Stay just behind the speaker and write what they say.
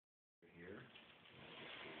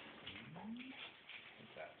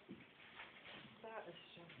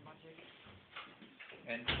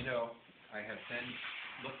And, you know, I have then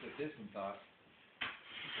looked at this and thought,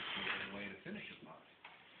 this is a way to finish a pot.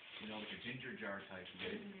 You know, like a ginger jar type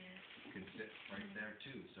lid can sit right there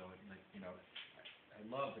too. So, like, you know, I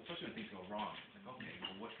love, especially when things go wrong. Like, okay,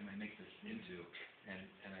 well, what can I make this into? And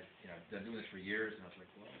I, you know, I've been doing this for years, and I was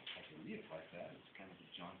like, well, I can leave it like that. It's kind of a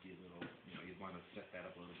jaunty little, you know, you'd want to set that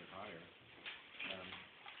up a little bit higher.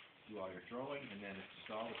 Do all your throwing, and then it's just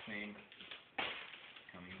all the same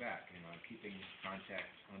coming back. You know, keeping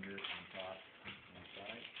contact under, on top, on the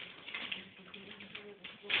side.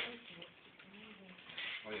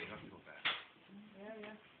 Oh yeah, you have to go